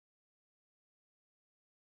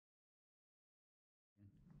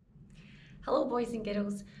Hello boys and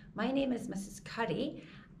girls, my name is Mrs Curry,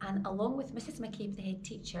 and along with Mrs McCabe, the head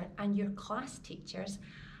teacher, and your class teachers,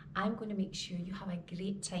 I'm going to make sure you have a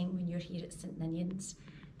great time when you're here at St Ninians,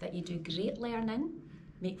 that you do great learning,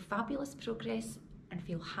 make fabulous progress and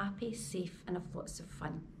feel happy, safe and have lots of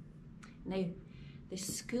fun. Now, the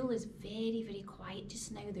school is very quiet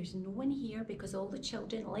just now. There's no one here because all the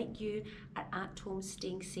children like you are at home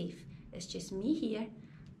staying safe. It's just me here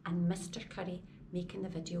and Mr Curry making the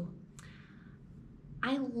video.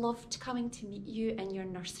 I loved coming to meet you in your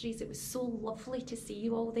nurseries. It was so lovely to see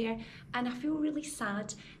you all there, and I feel really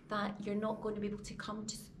sad that you're not going to be able to come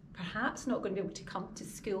to, perhaps not going to be able to come to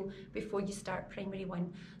school before you start primary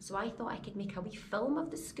one. So I thought I could make a wee film of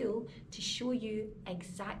the school to show you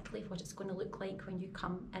exactly what it's going to look like when you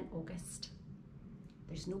come in August.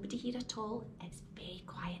 There's nobody here at all. It's very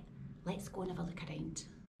quiet. Let's go and have a look around.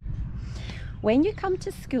 When you come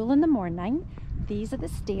to school in the morning, these are the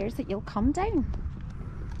stairs that you'll come down.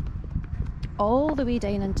 All the way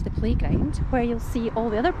down into the playground, where you'll see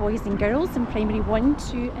all the other boys and girls in primary 1,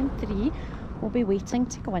 2 and 3 will be waiting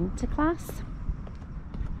to go into class.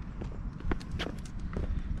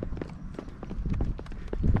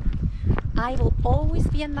 I will always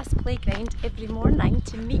be in this playground every morning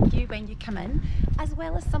to meet you when you come in, as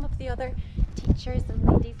well as some of the other teachers and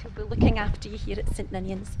ladies who will be looking after you here at St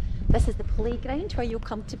Ninians. This is the playground where you'll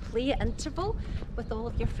come to play at interval with all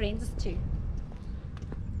of your friends too.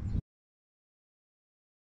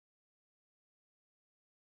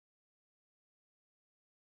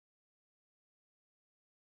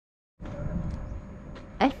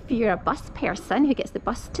 If you're a bus person who gets the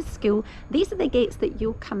bus to school, these are the gates that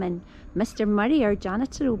you'll come in. Mr Murray, our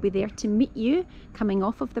janitor, will be there to meet you coming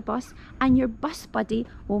off of the bus, and your bus buddy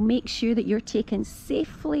will make sure that you're taken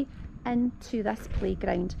safely into this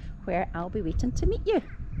playground where I'll be waiting to meet you.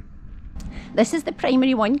 This is the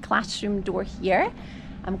primary 1 classroom door here.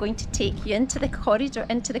 I'm going to take you into the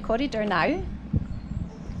corridor now.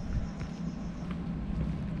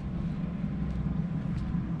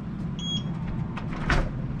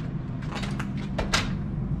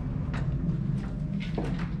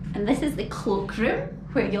 And this is the cloakroom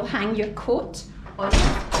where you'll hang your coat on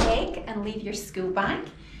a peg and leave your school bag.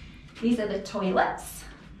 These are the toilets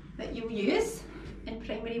that you'll use in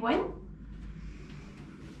primary 1.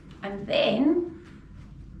 And then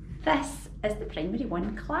this is the primary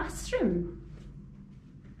 1 classroom.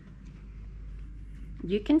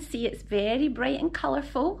 You can see it's very bright and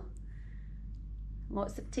colourful.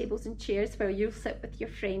 Lots of tables and chairs where you'll sit with your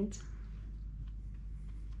friend.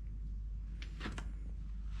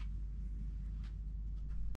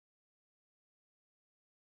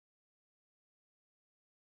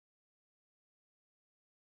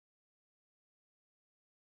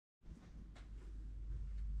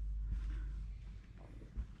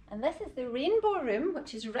 And this is the rainbow room,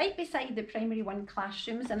 which is right beside the primary 1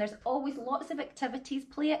 classrooms, and there's always lots of activities,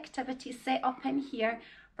 play activities set up in here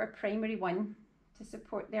for primary 1 to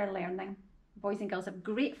support their learning. Boys and girls have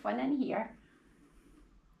great fun in here.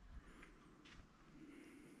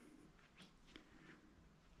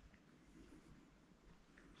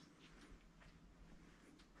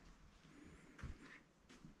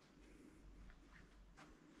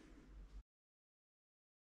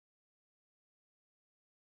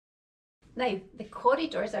 Now, the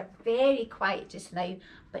corridors are very quiet just now,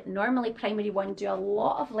 but normally primary 1 do a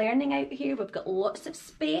lot of learning out here. We've got lots of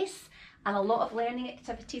space and a lot of learning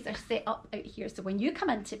activities are set up out here. So when you come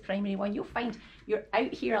into primary 1, you'll find you're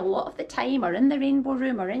out here a lot of the time, or in the rainbow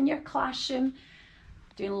room, or in your classroom,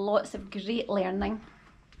 doing lots of great learning.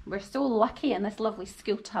 We're so lucky in this lovely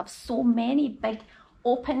school to have so many big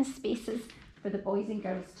open spaces for the boys and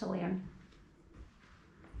girls to learn.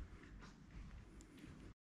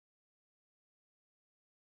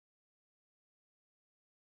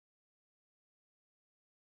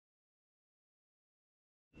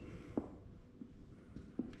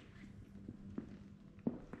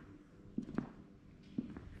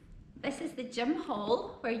 This is the gym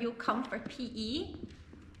hall where you'll come for PE.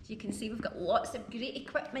 As you can see, we've got lots of great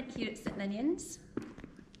equipment here at St Ninians.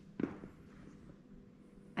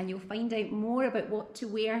 And you'll find out more about what to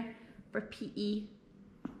wear for PE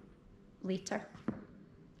later.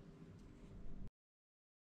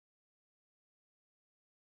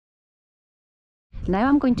 Now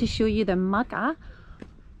I'm going to show you the Mugga,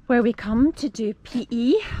 where we come to do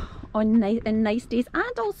PE in nice days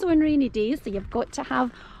and also in rainy days. So you've got to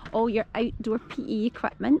have all your outdoor PE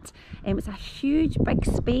equipment. It's a huge big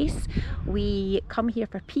space. We come here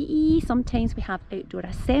for PE. Sometimes we have outdoor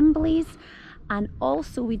assemblies, and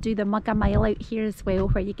also we do the Mugga Mile out here as well,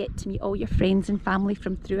 where you get to meet all your friends and family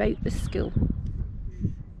from throughout the school.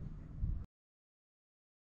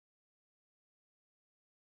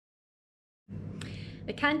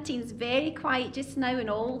 The canteen's very quiet just now and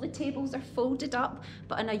all the tables are folded up,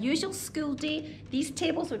 but on a usual school day, these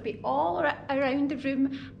tables would be all around the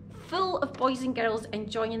room, full of boys and girls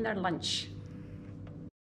enjoying their lunch.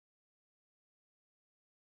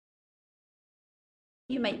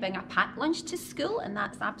 You might bring a packed lunch to school and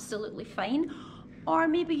that's absolutely fine. Or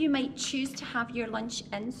maybe you might choose to have your lunch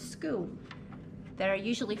in school. There are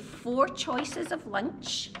usually 4 choices of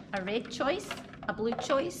lunch: a red choice, a blue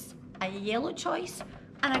choice, a yellow choice,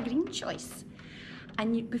 and a green choice.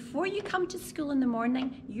 And before you come to school in the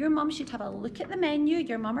morning, your mum should have a look at the menu,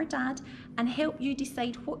 your mum or dad, and help you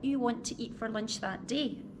decide what you want to eat for lunch that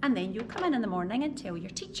day. And then you'll come in the morning and tell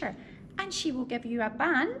your teacher, and she will give you a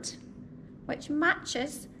band which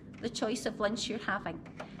matches the choice of lunch you're having.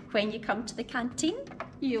 When you come to the canteen,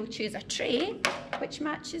 you'll choose a tray which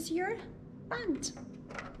matches your band.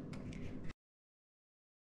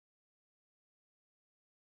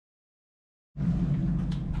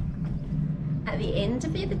 At the end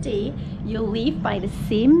of the day, you'll leave by the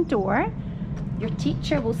same door. Your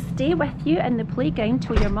teacher will stay with you in the playground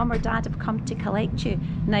till your mum or dad have come to collect you.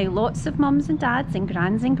 Now, lots of mums and dads and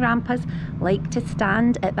grands and grandpas like to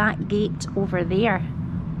stand at that gate over there.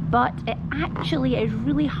 But it actually is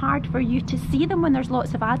really hard for you to see them when there's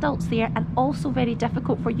lots of adults there, and also very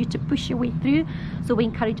difficult for you to push your way through. So we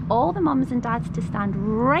encourage all the mums and dads to stand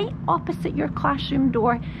right opposite your classroom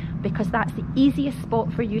door, because that's the easiest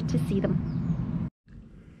spot for you to see them.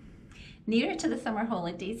 Nearer to the summer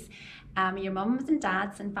holidays, your mums and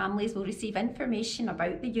dads and families will receive information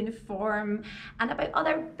about the uniform and about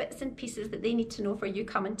other bits and pieces that they need to know for you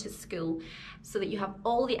coming to school, so that you have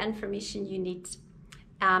all the information you need.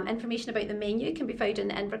 Information about the menu can be found on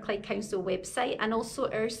the Inverclyde Council website, and also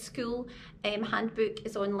our school handbook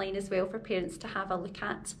is online as well for parents to have a look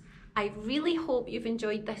at. I really hope you've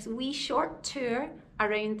enjoyed this wee short tour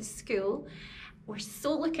around the school. We're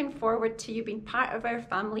so looking forward to you being part of our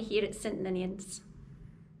family here at St Ninians.